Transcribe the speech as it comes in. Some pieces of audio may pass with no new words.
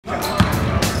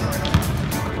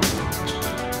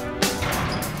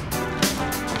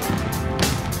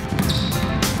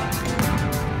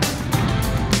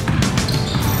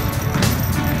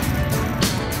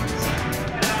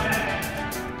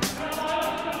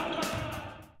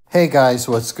Hey guys,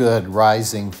 what's good?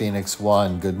 Rising Phoenix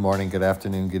 1. Good morning, good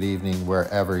afternoon, good evening,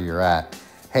 wherever you're at.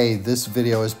 Hey, this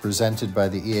video is presented by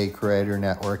the EA Creator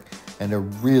Network, and a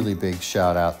really big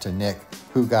shout out to Nick,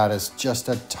 who got us just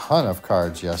a ton of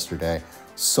cards yesterday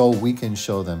so we can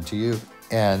show them to you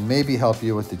and maybe help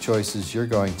you with the choices you're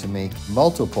going to make.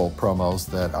 Multiple promos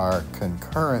that are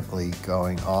concurrently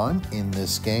going on in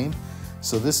this game.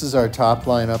 So this is our top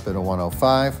lineup at a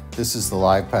 105. This is the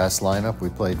Live Pass lineup we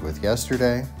played with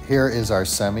yesterday. Here is our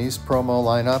semis promo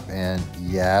lineup, and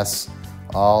yes,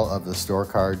 all of the store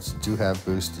cards do have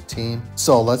boost to team.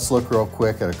 So let's look real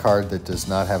quick at a card that does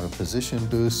not have a position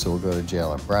boost. So we'll go to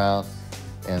Jaylen Brown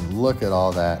and look at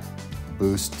all that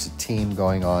boost to team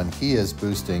going on. He is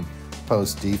boosting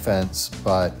post defense,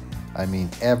 but I mean,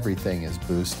 everything is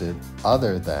boosted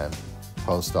other than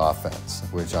post offense,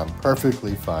 which I'm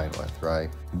perfectly fine with, right?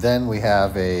 Then we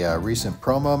have a recent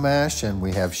promo mash, and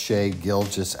we have Shai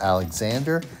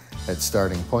Gilgeous-Alexander at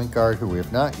starting point guard, who we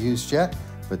have not used yet,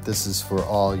 but this is for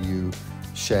all you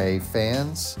Shai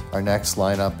fans. Our next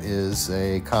lineup is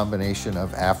a combination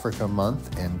of Africa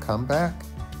Month and Comeback,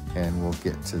 and we'll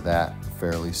get to that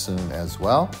fairly soon as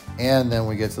well. And then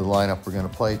we get to the lineup we're going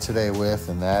to play today with,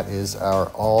 and that is our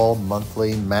all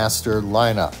monthly master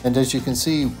lineup. And as you can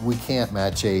see, we can't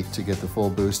match 8 to get the full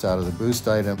boost out of the boost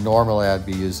item. Normally I'd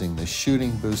be using the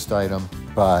shooting boost item,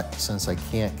 but since I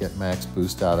can't get max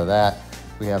boost out of that,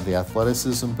 we have the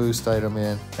athleticism boost item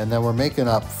in, and then we're making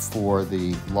up for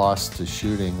the loss to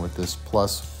shooting with this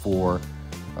 +4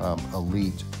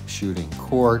 elite shooting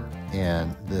court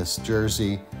and this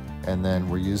jersey. And then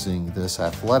we're using this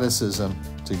athleticism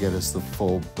to get us the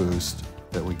full boost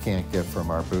that we can't get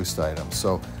from our boost item.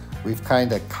 So we've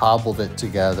kind of cobbled it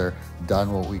together,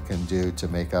 done what we can do to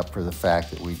make up for the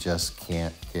fact that we just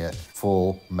can't get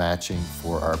full matching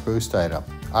for our boost item.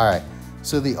 All right,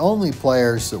 so the only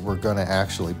players that we're going to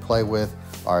actually play with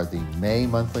are the May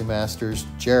monthly masters,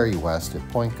 Jerry West at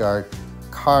point guard,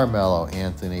 Carmelo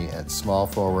Anthony at small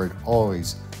forward,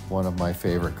 always one of my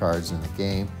favorite cards in the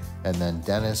game, and then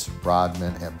Dennis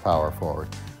Rodman at power forward.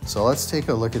 So let's take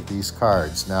a look at these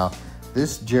cards. Now,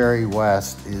 this Jerry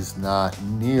West is not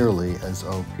nearly as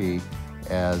OP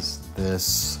as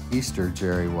this Easter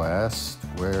Jerry West.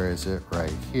 Where is it?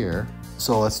 Right here.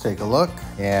 So let's take a look.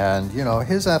 And, you know,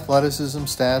 his athleticism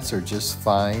stats are just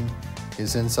fine.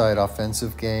 His inside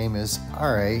offensive game is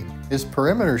all right. His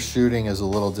perimeter shooting is a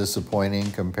little disappointing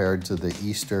compared to the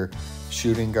Easter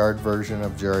shooting guard version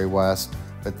of Jerry West,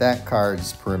 but that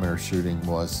card's perimeter shooting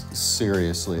was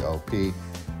seriously OP.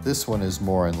 This one is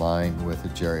more in line with a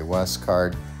Jerry West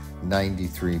card.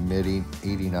 93 midi,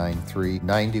 89 3,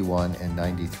 91 and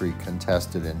 93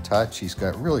 contested in touch. He's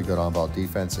got really good on-ball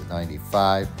defense at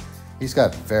 95. He's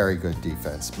got very good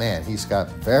defense. Man, he's got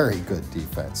very good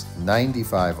defense.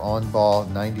 95 on ball,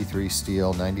 93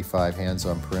 steal, 95 hands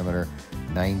on perimeter,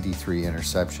 93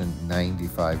 interception,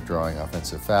 95 drawing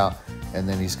offensive foul, and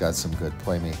then he's got some good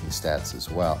playmaking stats as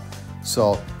well.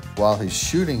 So while his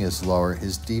shooting is lower,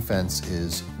 his defense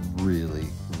is really,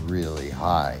 really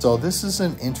high. So this is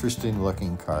an interesting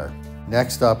looking card.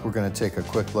 Next up, we're going to take a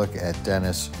quick look at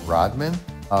Dennis Rodman.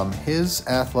 His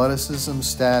athleticism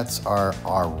stats are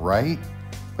all right,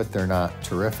 but they're not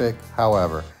terrific.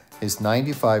 However, his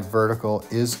 95 vertical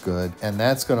is good, and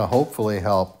that's going to hopefully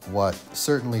help what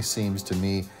certainly seems to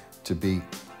me to be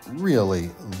really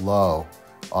low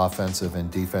offensive and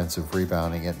defensive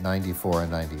rebounding at 94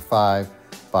 and 95,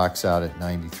 box out at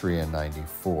 93 and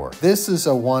 94. This is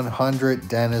a 100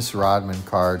 Dennis Rodman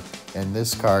card, and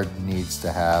this card needs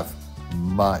to have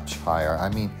much higher. I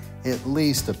mean, at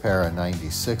least a pair of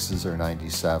 96s or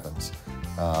 97s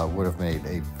would have made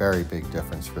a very big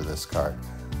difference for this card.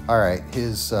 All right,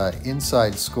 his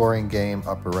inside scoring game,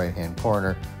 upper right-hand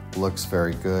corner, looks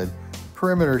very good.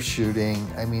 Perimeter shooting,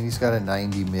 I mean, he's got a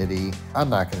 90 midi.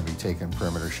 I'm not going to be taking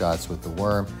perimeter shots with the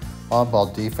worm. On-ball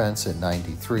defense at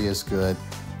 93 is good.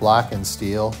 Block and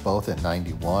steal, both at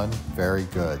 91, very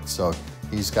good. So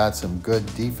he's got some good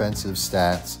defensive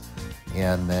stats.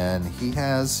 And then he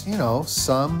has, you know,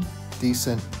 some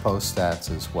decent post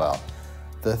stats as well.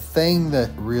 The thing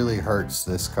that really hurts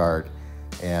this card,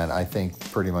 and I think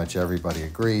pretty much everybody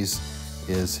agrees,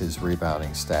 is his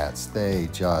rebounding stats. They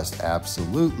just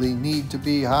absolutely need to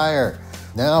be higher.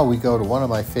 Now we go to one of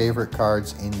my favorite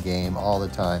cards in game all the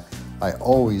time. I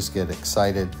always get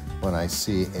excited when I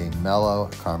see a Melo,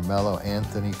 Carmelo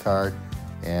Anthony card,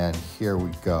 and here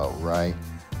we go, right?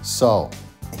 So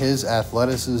his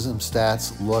athleticism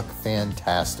stats look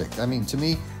fantastic. I mean, to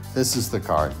me, this is the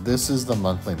card. This is the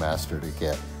monthly master to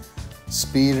get.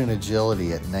 Speed and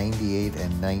agility at 98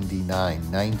 and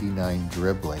 99, 99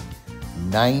 dribbling,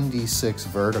 96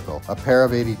 vertical. A pair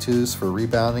of 82s for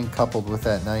rebounding coupled with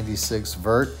that 96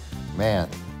 vert. Man,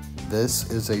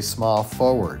 this is a small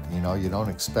forward. You know, you don't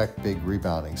expect big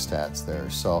rebounding stats there.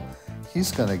 So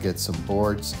he's going to get some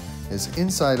boards. His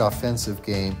inside offensive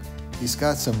game, he's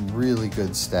got some really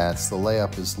good stats. The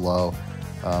layup is low,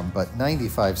 but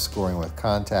 95 scoring with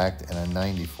contact and a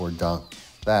 94 dunk.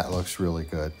 That looks really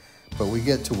good. But we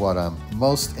get to what I'm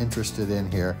most interested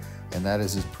in here, and that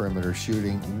is his perimeter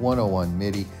shooting. 101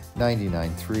 midi,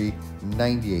 99 3,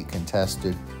 98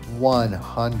 contested,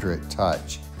 100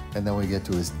 touch. And then we get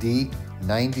to his D.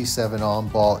 97 on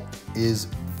ball is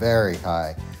very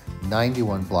high.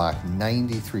 91 block,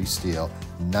 93 steal,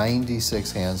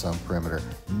 96 hands on perimeter,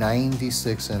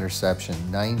 96 interception,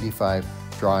 95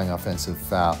 drawing offensive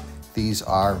foul. These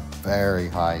are very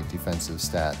high defensive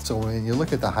stats. So when you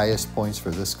look at the highest points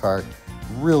for this card,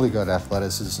 really good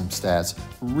athleticism stats,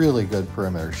 really good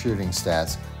perimeter shooting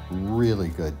stats, really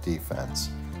good defense.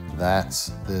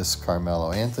 That's this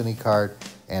Carmelo Anthony card,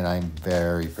 and I'm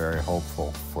very, very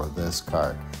hopeful for this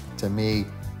card. To me,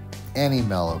 any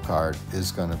Melo card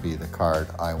is going to be the card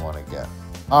I want to get.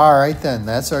 All right then,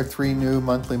 that's our 3 new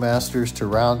monthly masters to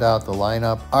round out the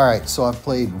lineup. All right, so I've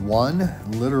played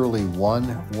literally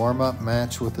one warm-up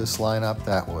match with this lineup.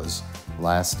 That was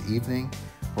last evening.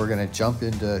 We're gonna jump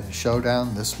into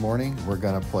Showdown this morning. We're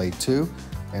gonna play 2,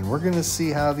 and we're gonna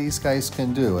see how these guys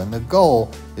can do. And the goal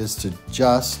is to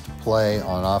just play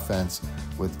on offense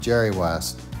with Jerry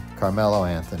West, Carmelo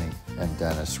Anthony, and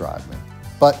Dennis Rodman.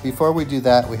 But before we do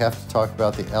that, we have to talk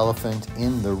about the elephant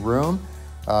in the room.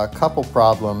 A couple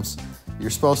problems.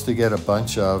 You're supposed to get a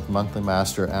bunch of monthly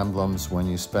master emblems when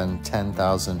you spend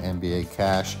 10,000 NBA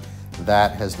cash.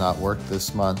 That has not worked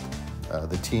this month.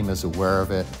 The team is aware of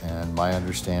it, and my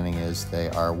understanding is they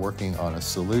are working on a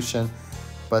solution.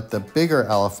 But the bigger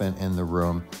elephant in the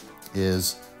room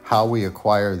is how we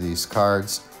acquire these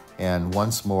cards. And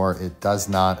once more, it does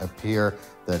not appear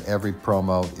that every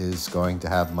promo is going to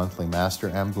have monthly master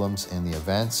emblems in the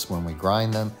events when we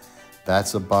grind them.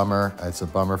 That's a bummer. It's a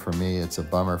bummer for me. It's a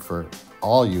bummer for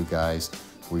all you guys.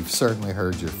 We've certainly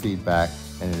heard your feedback,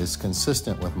 and it is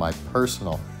consistent with my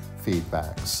personal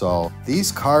feedback. So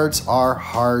these cards are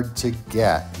hard to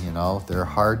get, you know, they're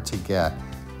hard to get.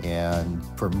 And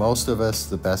for most of us,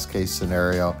 the best case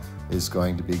scenario is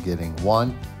going to be getting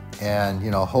one. And,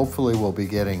 you know, hopefully we'll be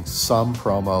getting some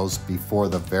promos before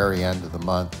the very end of the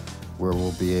month where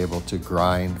we'll be able to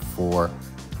grind for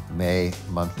May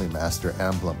monthly master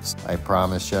emblems. I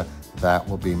promise you that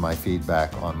will be my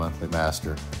feedback on monthly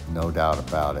master, no doubt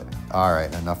about it. All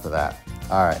right, enough of that.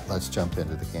 All right, let's jump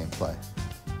into the gameplay.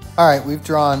 All right, we've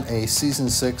drawn a season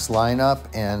 6 lineup,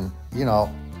 and you know,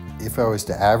 if I was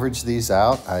to average these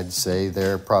out, I'd say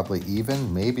they're probably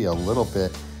even, maybe a little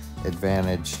bit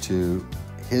advantage to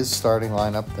his starting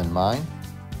lineup than mine,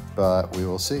 but we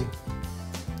will see.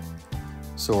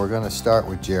 So we're going to start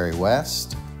with Jerry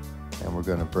West, and we're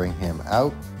going to bring him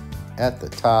out at the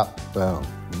top. Boom.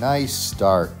 Nice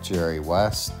start, Jerry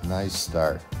West. Nice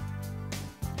start.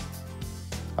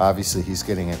 Obviously, he's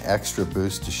getting an extra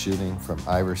boost to shooting from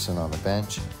Iverson on the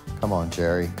bench. Come on,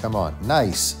 Jerry. Come on.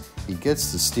 Nice. He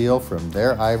gets the steal from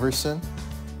their Iverson,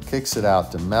 kicks it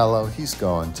out to Melo. He's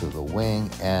going to the wing,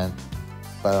 and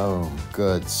boom.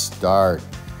 Good start.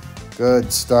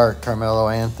 Good start, Carmelo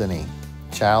Anthony.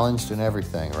 Challenged and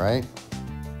everything, right?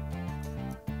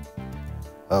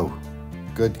 Oh,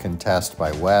 good contest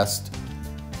by West.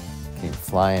 Came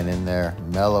flying in there.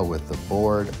 Melo with the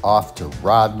board. Off to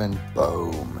Rodman.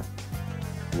 Boom.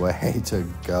 Way to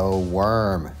go,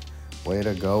 Worm. Way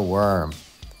to go, Worm.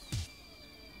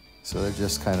 So they're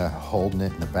just kind of holding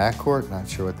it in the backcourt. Not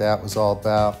sure what that was all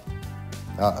about.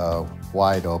 Uh-oh.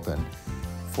 Wide open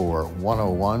for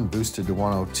 101. Boosted to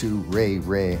 102,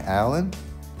 Ray Allen.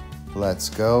 Let's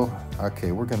go.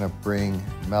 Okay, we're going to bring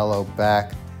Melo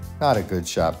back. Not a good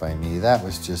shot by me. That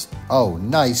was just, oh,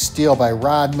 nice steal by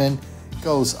Rodman.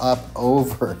 Goes up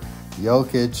over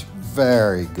Jokic.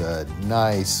 Very good.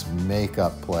 Nice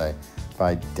makeup play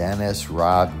by Dennis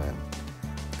Rodman.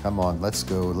 Come on, let's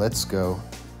go, let's go.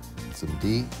 Some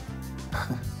D.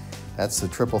 That's the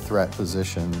triple threat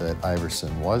position that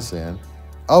Iverson was in.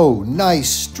 Oh, nice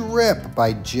strip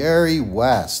by Jerry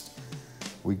West.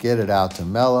 We get it out to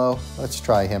Melo. Let's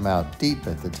try him out deep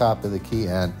at the top of the key,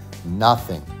 and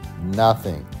nothing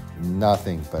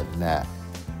but net.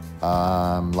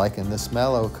 I'm liking this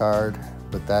Melo card,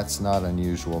 but that's not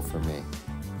unusual for me.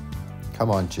 Come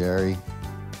on, Jerry.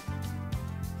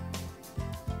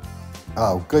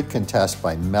 Oh, good contest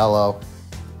by Melo.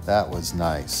 That was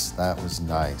nice. That was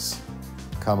nice.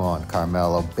 Come on,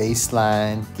 Carmelo.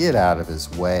 Baseline. Get out of his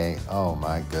way. Oh,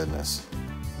 my goodness.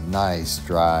 Nice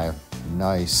drive.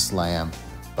 Nice slam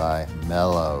by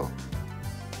Melo.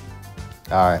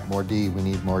 All right, more D. We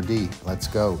need more D. Let's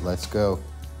go. Let's go.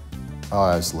 Oh,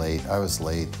 I was late. I was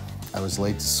late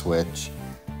to switch,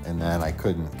 and then I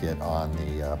couldn't get on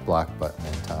the block button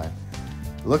in time.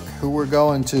 Look who we're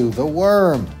going to. The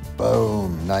Worm.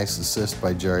 Boom. Nice assist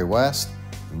by Jerry West.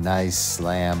 Nice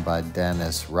slam by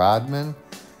Dennis Rodman.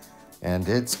 And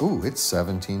it's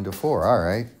 17-4. All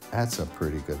right. That's a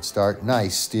pretty good start.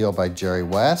 Nice steal by Jerry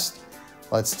West.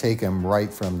 Let's take him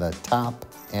right from the top,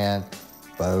 and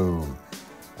boom.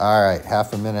 All right,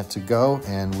 half a minute to go,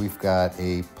 and we've got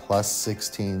a plus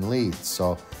 16 lead.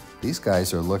 So these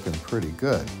guys are looking pretty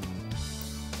good.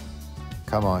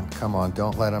 Come on, come on,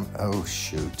 don't let them, oh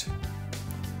shoot.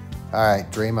 All right,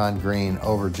 Draymond Green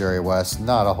over Jerry West.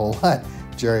 Not a whole lot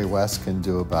Jerry West can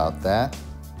do about that.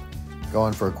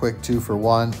 Going for a quick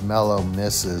 2-for-1. Melo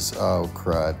misses. Oh,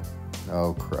 crud.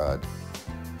 Oh, crud.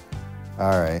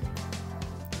 All right.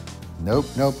 Nope,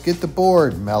 nope. Get the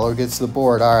board. Melo gets the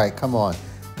board. All right, come on,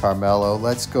 Carmelo.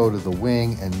 Let's go to the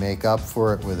wing and make up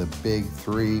for it with a big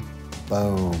three.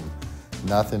 Boom.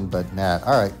 Nothing but net.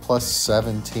 All right, plus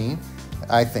 17.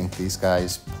 I think these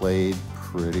guys played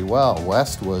pretty well.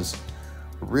 West was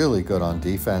really good on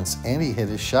defense, and he hit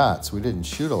his shots. We didn't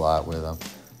shoot a lot with him.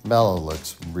 Melo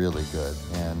looks really good,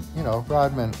 and, you know,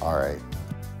 Rodman, all right.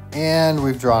 And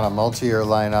we've drawn a multi-year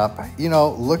lineup. You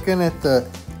know, looking at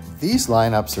these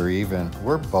lineups are even.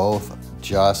 We're both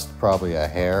just probably a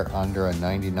hair under a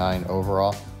 99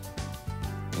 overall.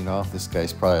 You know, this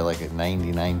guy's probably like at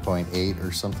 99.8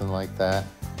 or something like that.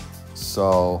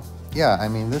 So, yeah, I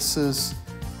mean, it's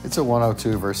a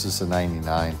 102 versus a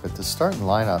 99, but the starting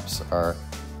lineups are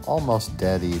almost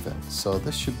dead even. So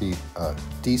this should be a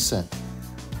decent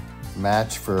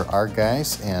match for our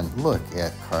guys. And look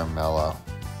at Carmelo.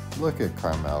 Look at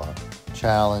Carmelo.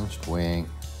 Challenged wing,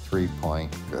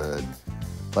 3-point, good.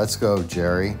 Let's go,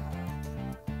 Jerry.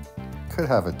 Could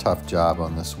have a tough job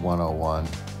on this 101.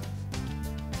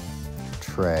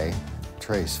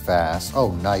 Trey's fast.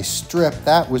 Oh, nice strip.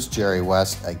 That was Jerry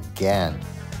West again.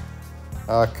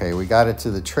 Okay, we got it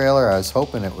to the trailer. I was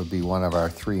hoping it would be one of our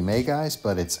 3 May guys,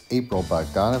 but it's April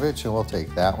Bogdanovich, and we'll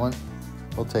take that one.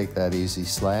 We'll take that easy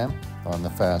slam on the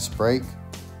fast break.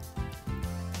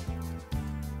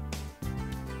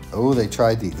 Oh, they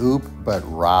tried the oop, but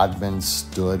Rodman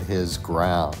stood his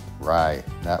ground. Right,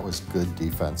 that was good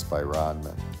defense by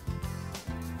Rodman.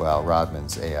 Well,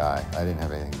 Rodman's AI. I didn't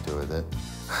have anything to do with it.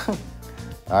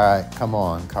 All right, come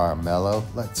on, Carmelo.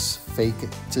 Let's fake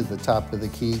it to the top of the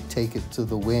key, take it to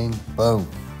the wing, boom.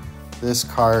 This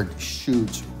card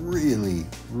shoots really,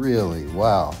 really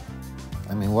well.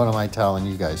 I mean, what am I telling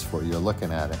you guys for? You're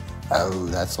looking at it. Oh,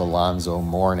 that's Alonzo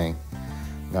Mourning.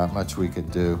 Not much we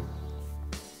could do.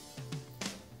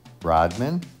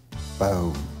 Rodman,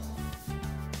 boom.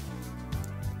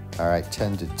 All right,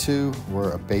 10-2.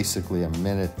 We're basically a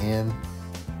minute in.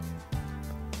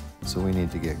 So we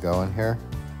need to get going here.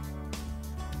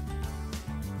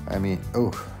 I mean,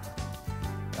 oh,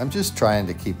 I'm just trying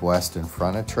to keep West in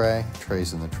front of Trey.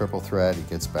 Trey's in the triple threat. He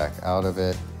gets back out of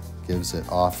it, gives it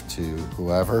off to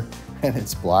whoever, and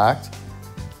it's blocked.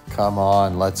 Come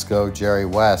on, let's go, Jerry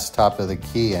West, top of the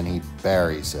key, and he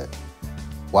buries it.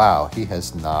 Wow, he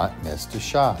has not missed a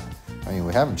shot. I mean,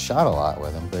 we haven't shot a lot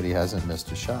with him, but he hasn't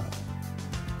missed a shot.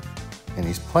 And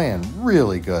he's playing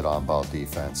really good on-ball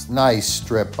defense. Nice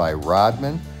strip by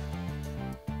Rodman.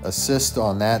 Assist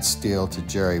on that steal to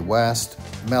Jerry West.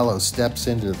 Melo steps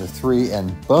into the 3,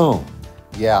 and boom.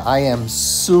 Yeah, I am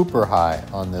super high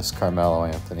on this Carmelo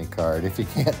Anthony card, if you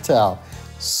can't tell.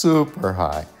 Super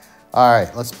high. All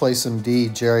right, let's play some D.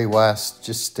 Jerry West,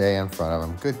 just stay in front of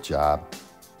him. Good job.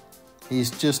 He's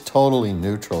just totally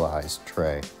neutralized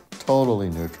Trey. Totally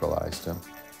neutralized him.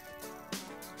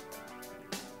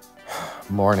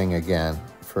 Mourning again,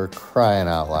 for crying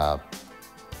out loud.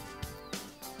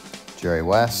 Jerry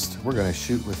West, we're going to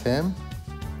shoot with him.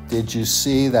 Did you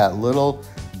see that little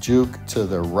juke to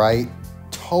the right?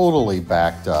 Totally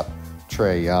backed up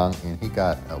Trae Young, and he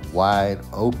got a wide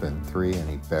open 3, and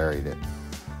he buried it.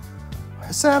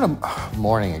 Is that a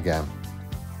Mourning again?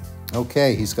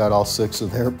 Okay, he's got all 6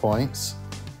 of their points.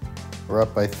 We're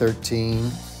up by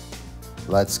 13.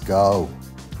 Let's go.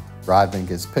 Rodman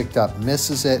gets picked up,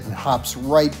 misses it, and hops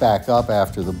right back up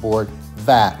after the board.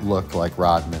 That looked like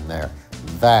Rodman there.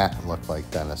 That looked like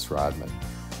Dennis Rodman.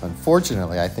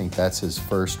 Unfortunately, I think that's his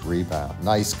first rebound.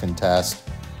 Nice contest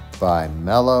by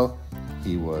Melo.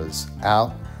 He was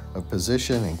out of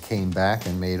position and came back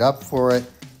and made up for it.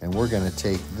 And we're going to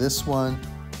take this one.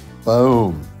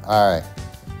 Boom. All right.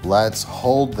 Let's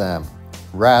hold them.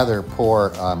 Rather poor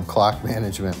clock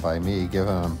management by me,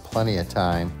 giving him plenty of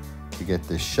time to get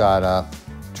this shot up.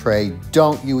 Trey,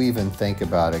 don't you even think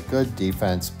about it. Good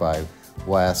defense by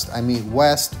West. I mean,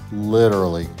 West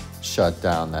literally shut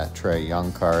down that Trae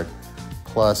Young card.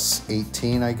 Plus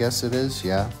 18, I guess it is,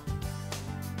 yeah.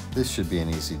 This should be an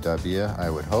easy W, I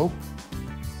would hope.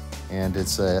 And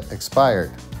it's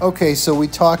expired. Okay, so we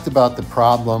talked about the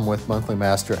problem with monthly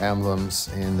master emblems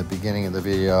in the beginning of the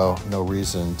video. No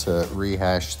reason to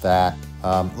rehash that.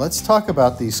 Let's talk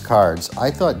about these cards. I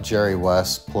thought Jerry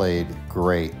West played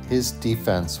great. His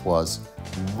defense was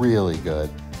really good.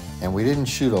 And we didn't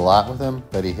shoot a lot with him,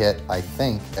 but he hit, I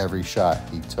think, every shot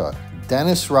he took.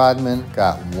 Dennis Rodman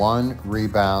got 1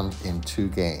 rebound in 2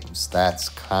 games. That's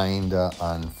kinda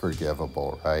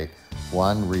unforgivable, right?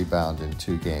 1 rebound in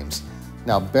 2 games.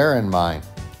 Now, bear in mind,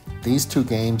 these 2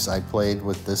 games I played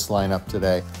with this lineup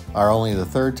today are only the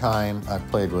 3rd time I've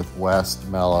played with West,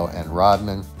 Melo, and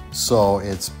Rodman. So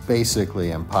it's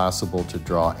basically impossible to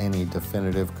draw any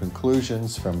definitive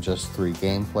conclusions from just 3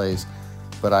 gameplays.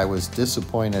 But I was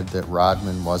disappointed that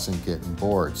Rodman wasn't getting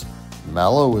boards.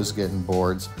 Melo was getting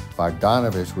boards,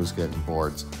 Bogdanovich was getting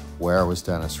boards. Where was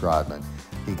Dennis Rodman?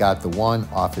 He got the 1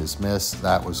 off his miss.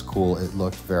 That was cool. It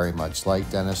looked very much like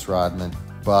Dennis Rodman,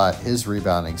 but his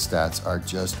rebounding stats are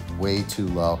just way too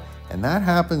low. And that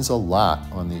happens a lot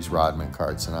on these Rodman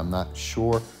cards, and I'm not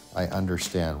sure I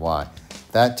understand why.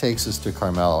 That takes us to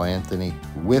Carmelo Anthony.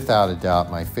 Without a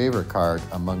doubt, my favorite card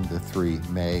among the 3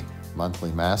 May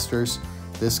monthly masters.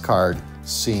 This card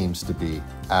seems to be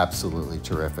absolutely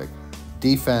terrific.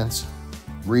 Defense,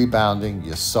 rebounding,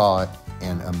 you saw it,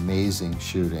 and amazing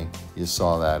shooting, you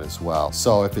saw that as well.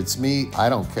 So if it's me, I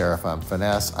don't care if I'm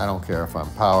finesse, I don't care if I'm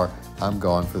power, I'm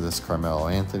going for this Carmelo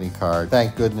Anthony card.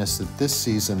 Thank goodness that this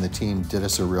season the team did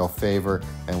us a real favor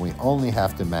and we only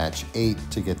have to match 8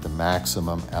 to get the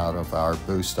maximum out of our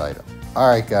boost item. All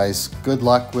right, guys, good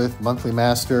luck with Monthly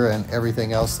Master and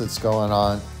everything else that's going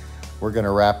on. We're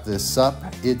gonna wrap this up.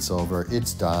 It's over,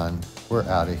 it's done. We're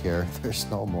out of here, there's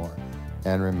no more.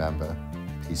 And remember,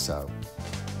 peace out.